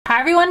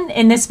everyone,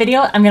 in this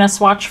video I'm going to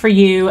swatch for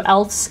you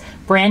e.l.f.'s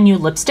brand new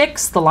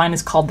lipsticks. The line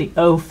is called the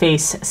O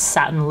Face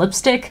Satin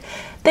Lipstick.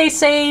 They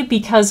say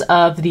because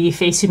of the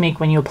face you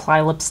make when you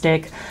apply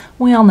lipstick.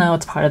 We all know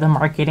it's part of the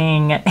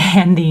marketing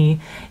and the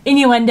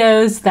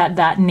innuendos that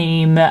that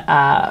name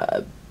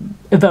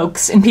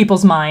evokes in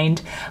people's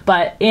mind.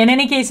 But in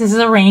any case, this is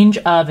a range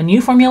of a new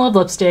formula of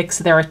lipsticks.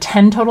 There are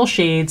 10 total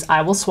shades.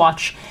 I will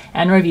swatch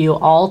and review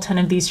all 10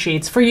 of these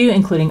shades for you,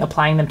 including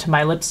applying them to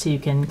my lips so you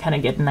can kind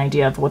of get an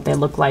idea of what they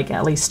look like,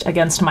 at least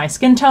against my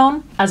skin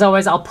tone. As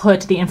always, I'll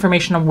put the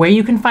information on where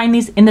you can find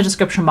these in the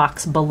description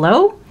box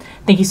below.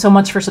 Thank you so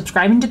much for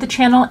subscribing to the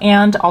channel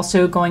and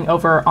also going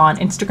over on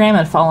Instagram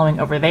and following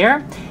over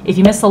there. If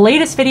you missed the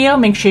latest video,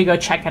 make sure you go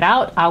check it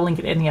out. I'll link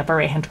it in the upper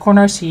right hand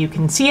corner so you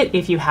can see it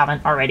if you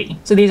haven't already.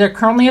 So these are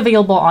currently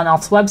available on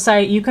e.l.f.'s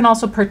website. You can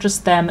also purchase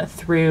them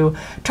through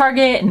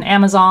Target and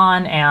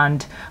Amazon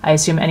and I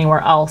assume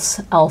anywhere else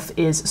e.l.f.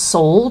 is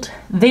sold.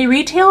 They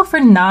retail for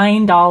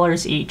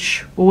 $9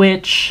 each,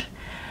 which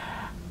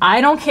I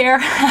don't care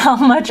how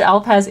much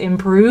e.l.f. has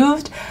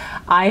improved.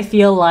 I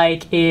feel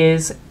like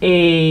is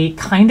a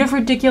kind of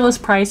ridiculous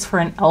price for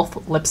an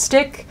e.l.f.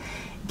 lipstick,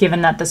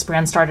 given that this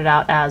brand started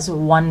out as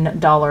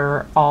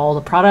 $1 all the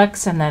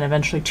products and then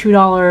eventually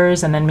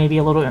 $2 and then maybe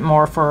a little bit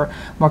more for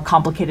more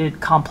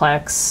complicated,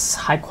 complex,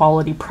 high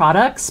quality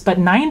products. But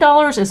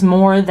 $9 is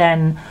more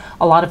than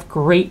a lot of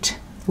great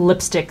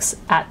lipsticks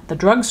at the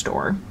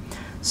drugstore.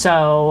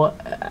 So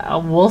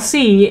we'll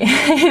see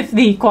if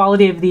the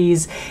quality of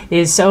these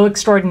is so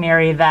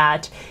extraordinary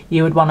that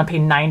you would want to pay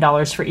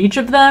 $9 for each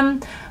of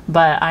them,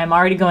 but I'm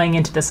already going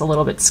into this a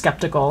little bit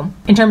skeptical.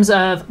 In terms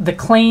of the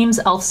claims,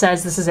 e.l.f.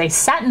 says this is a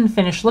satin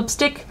finish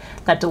lipstick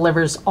that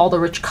delivers all the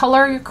rich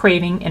color you're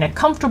craving in a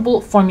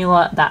comfortable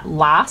formula that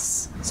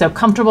lasts. So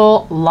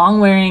comfortable,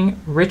 long-wearing,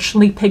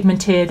 richly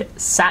pigmented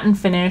satin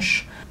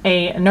finish,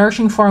 a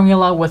nourishing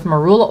formula with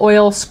marula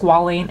oil,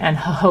 squalane, and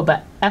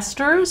jojoba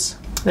esters.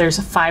 There's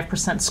a 5%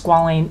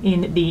 squalane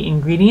in the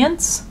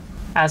ingredients.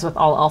 As with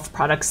all e.l.f.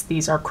 products,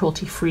 these are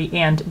cruelty-free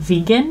and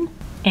vegan.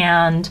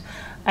 And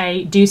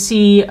I do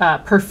see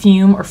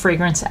perfume or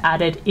fragrance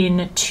added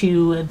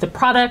into the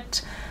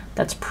product.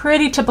 That's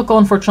pretty typical,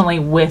 unfortunately,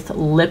 with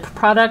lip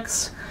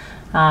products.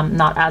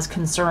 Not as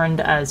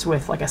concerned as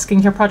with like a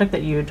skincare product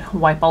that you'd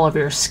wipe all over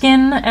your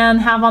skin and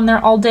have on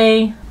there all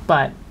day,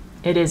 but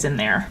it is in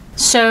there.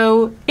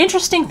 So,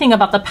 interesting thing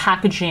about the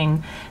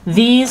packaging,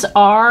 these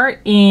are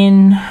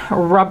in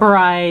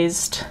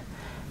rubberized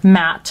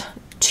matte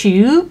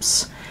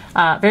tubes,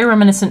 very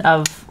reminiscent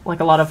of like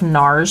a lot of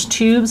NARS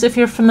tubes if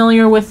you're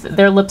familiar with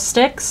their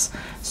lipsticks.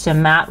 So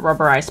matte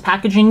rubberized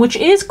packaging, which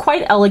is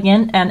quite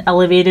elegant and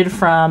elevated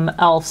from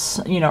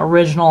e.l.f.'s,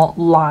 original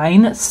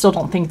line. Still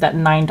don't think that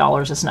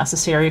 $9 is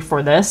necessary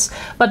for this,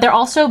 but they're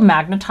also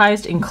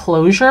magnetized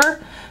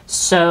enclosure.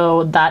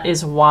 So that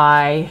is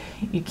why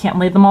you can't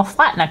lay them all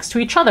flat next to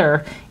each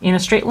other in a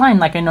straight line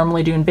like I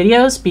normally do in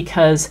videos,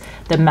 because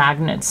the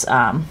magnets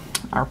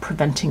are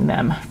preventing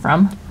them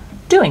from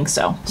doing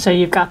so. So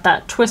you've got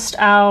that twist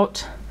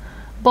out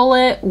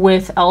bullet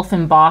with e.l.f.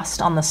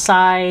 embossed on the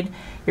side.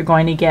 You're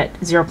going to get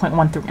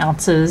 0.13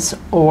 ounces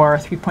or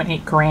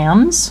 3.8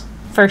 grams.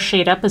 First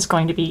shade up is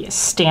going to be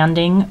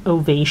Standing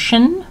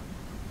Ovation.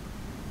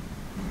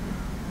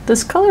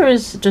 This color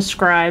is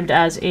described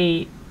as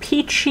a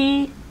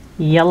peachy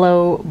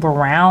yellow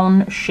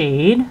brown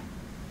shade.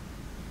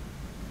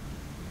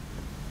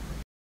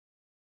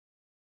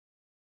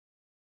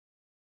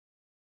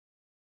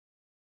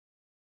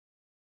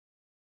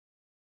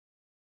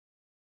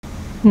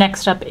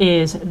 Next up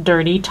is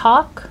Dirty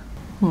Talk,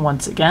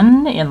 once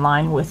again in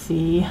line with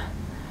the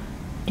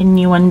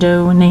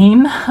innuendo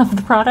name of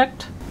the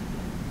product.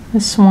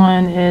 This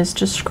one is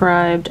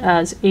described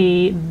as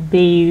a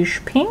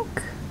beige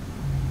pink.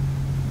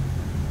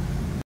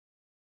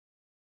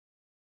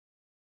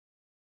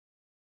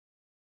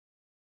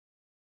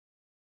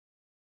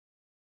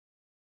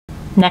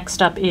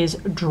 Next up is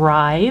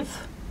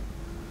Drive.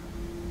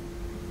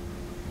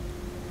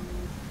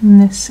 And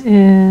this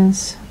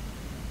is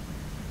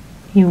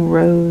a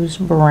rose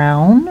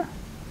brown.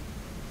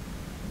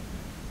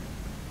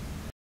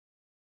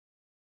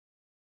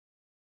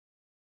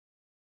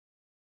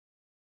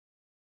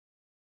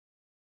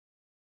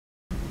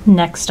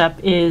 Next up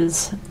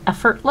is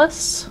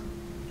Effortless.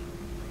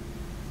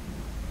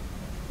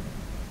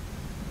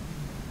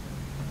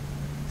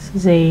 This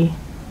is a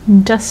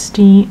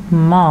dusty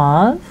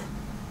mauve.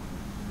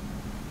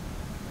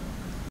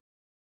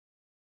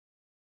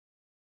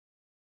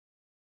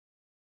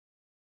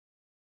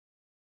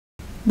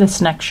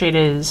 This next shade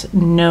is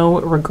No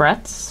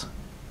Regrets.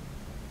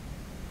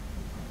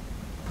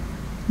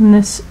 And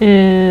this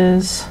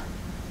is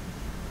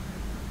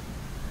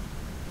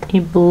a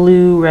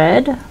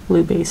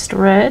blue-based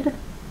red.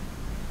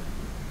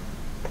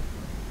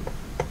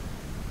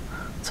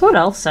 That's what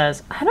e.l.f.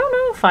 says. I don't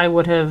know if I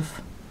would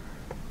have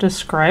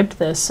described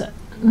this.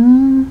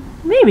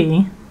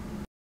 Maybe.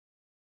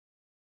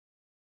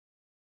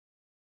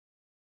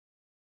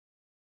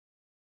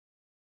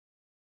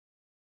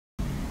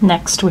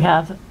 Next we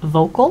have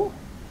Vocal.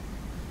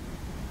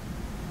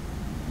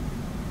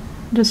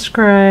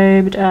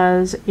 described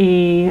as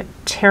a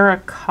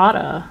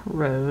terracotta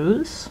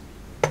rose.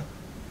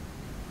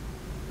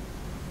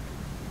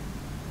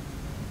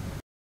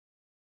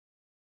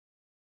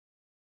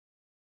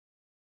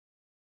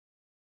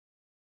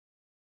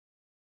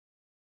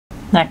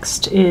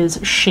 Next is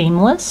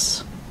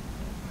Shameless.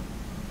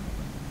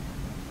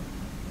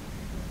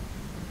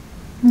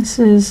 This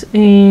is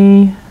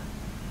a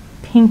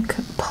pink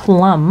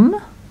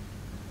plum.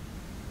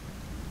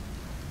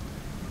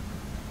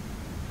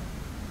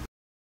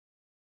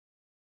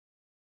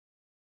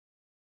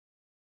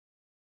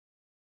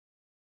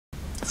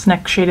 This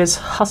next shade is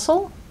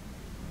Hustle.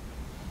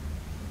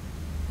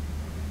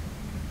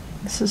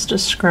 This is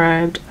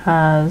described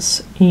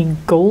as a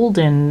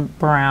golden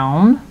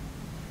brown.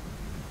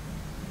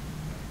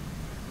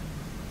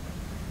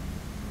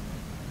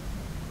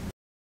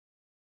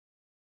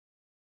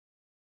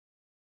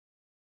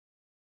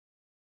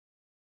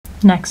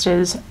 Next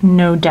is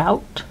No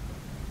Doubt.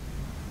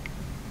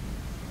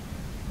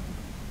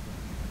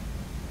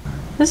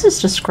 This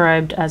is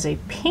described as a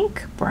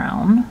pink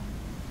brown.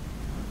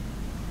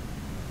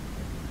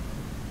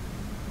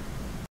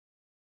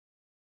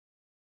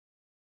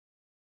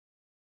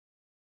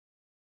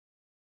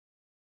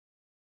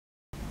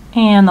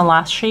 And the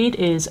last shade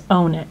is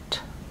Own It,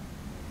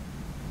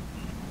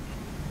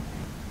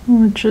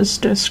 which is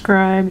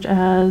described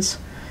as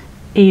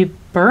a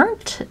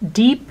burnt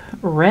deep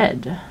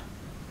red.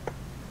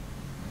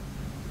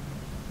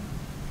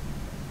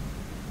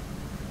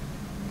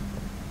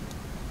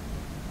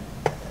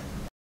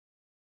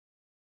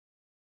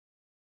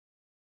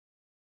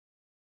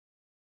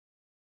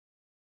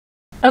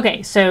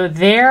 Okay, so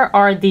there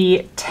are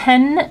the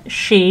 10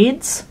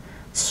 shades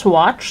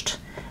swatched.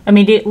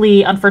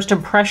 Immediately on first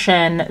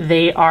impression,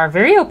 they are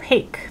very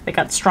opaque. They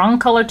got strong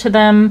color to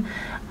them.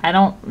 I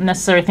don't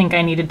necessarily think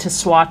I needed to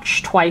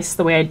swatch twice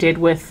the way I did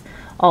with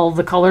all of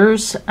the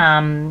colors,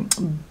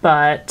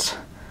 but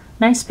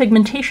nice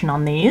pigmentation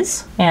on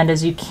these. And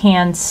as you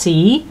can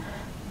see,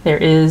 there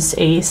is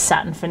a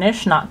satin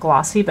finish, not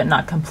glossy, but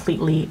not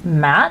completely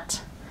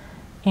matte.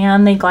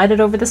 And they glided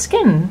over the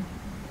skin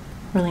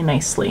really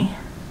nicely.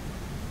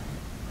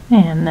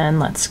 And then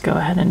let's go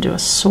ahead and do a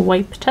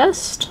swipe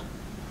test.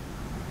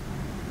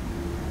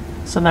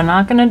 So they're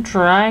not going to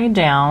dry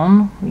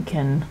down. We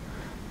can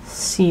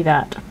see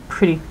that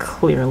pretty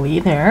clearly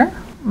there.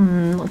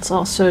 Let's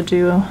also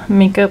do a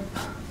makeup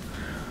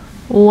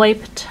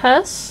wipe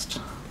test.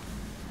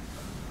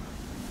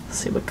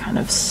 See what kind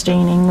of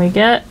staining we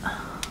get.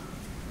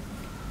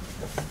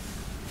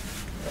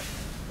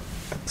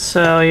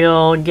 So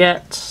you'll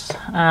get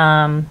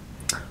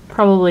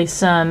probably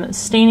some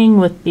staining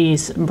with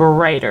these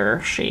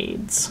brighter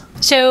shades.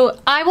 So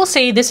I will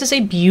say this is a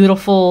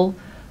beautiful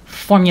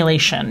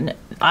formulation.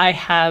 I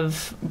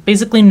have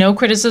basically no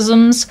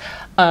criticisms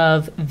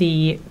of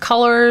the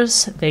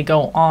colors. They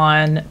go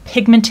on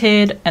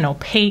pigmented and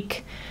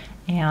opaque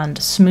and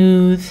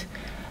smooth.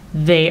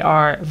 They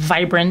are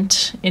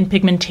vibrant in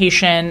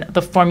pigmentation.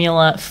 The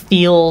formula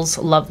feels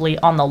lovely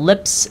on the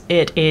lips.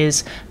 It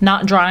is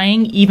not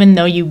drying, even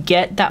though you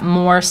get that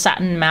more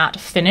satin matte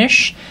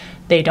finish.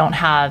 They don't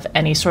have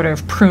any sort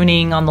of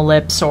pruning on the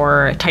lips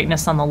or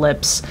tightness on the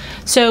lips.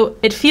 So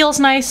it feels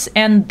nice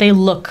and they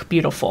look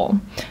beautiful.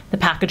 The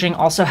packaging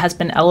also has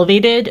been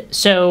elevated.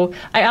 So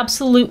I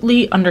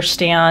absolutely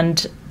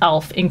understand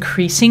e.l.f.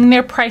 increasing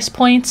their price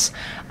points.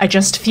 I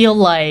just feel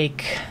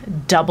like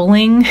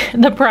doubling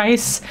the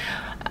price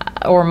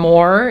or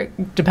more,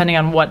 depending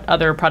on what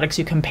other products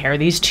you compare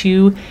these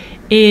to,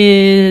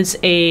 is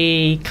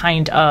a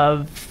kind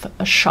of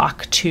a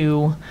shock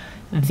to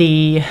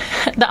the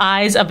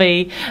eyes of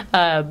a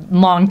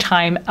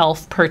long-time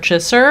e.l.f.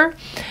 purchaser.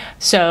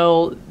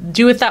 So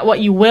do with that what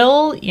you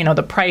will. You know,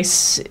 the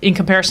price in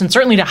comparison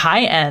certainly to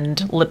high-end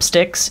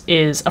lipsticks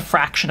is a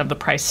fraction of the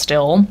price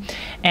still.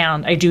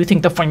 And I do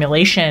think the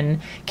formulation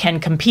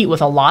can compete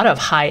with a lot of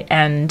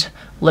high-end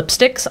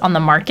lipsticks on the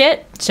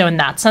market. So in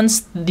that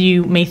sense,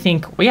 you may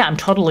think, well, yeah, I'm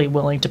totally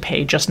willing to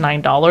pay just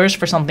 $9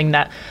 for something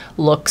that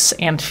looks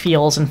and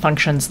feels and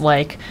functions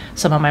like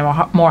some of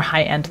my more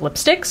high-end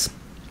lipsticks.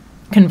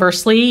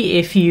 Conversely,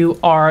 if you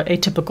are a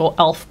typical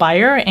e.l.f.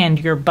 buyer and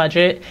your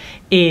budget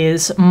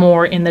is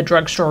more in the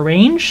drugstore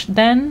range,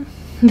 then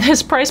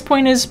this price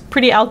point is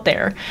pretty out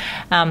there.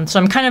 So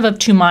I'm kind of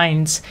two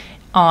minds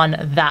on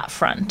that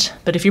front.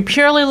 But if you're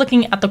purely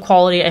looking at the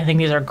quality, I think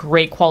these are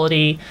great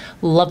quality,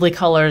 lovely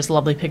colors,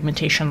 lovely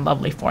pigmentation,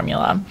 lovely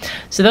formula.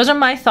 So those are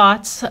my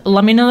thoughts.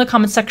 Let me know in the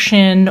comment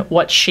section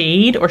what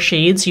shade or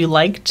shades you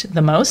liked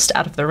the most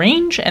out of the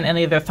range and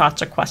any other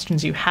thoughts or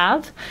questions you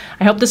have.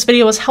 I hope this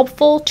video was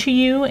helpful to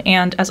you,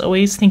 and as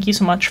always, thank you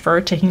so much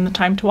for taking the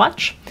time to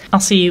watch. I'll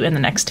see you in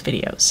the next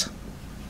videos.